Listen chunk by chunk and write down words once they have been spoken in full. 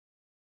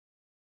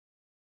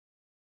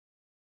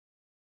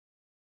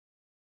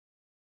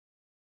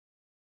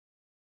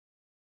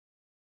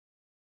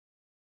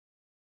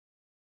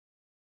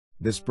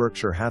This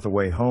Berkshire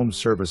Hathaway Home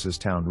Services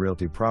Towne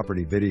Realty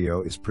property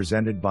video is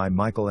presented by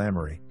Michael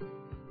Amory.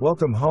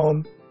 Welcome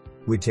home.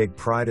 We take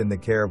pride in the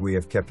care we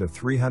have kept a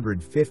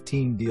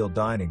 315-deal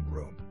dining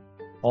room.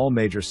 All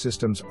major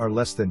systems are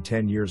less than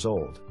 10 years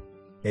old.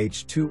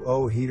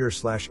 H2O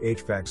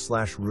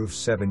heater/HVAC/roof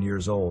 7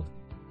 years old.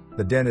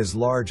 The den is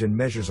large and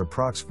measures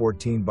approx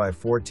 14 by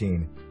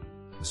 14.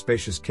 The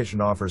spacious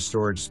kitchen offers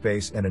storage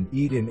space and an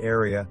eat-in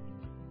area.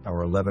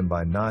 Our 11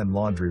 by 9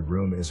 laundry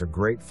room is a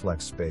great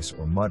flex space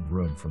or mud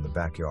room from the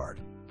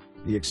backyard.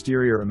 The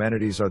exterior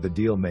amenities are the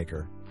deal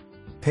maker.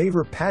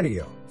 Paver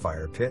patio,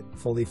 fire pit,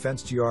 fully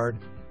fenced yard,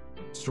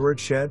 storage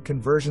shed,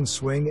 conversion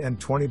swing, and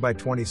 20 by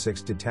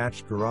 26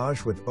 detached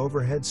garage with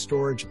overhead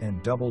storage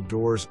and double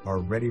doors are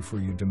ready for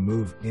you to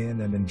move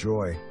in and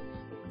enjoy.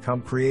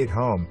 Come create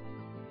home.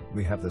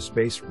 We have the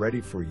space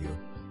ready for you.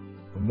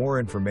 For more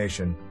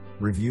information,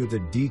 review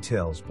the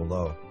details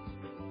below.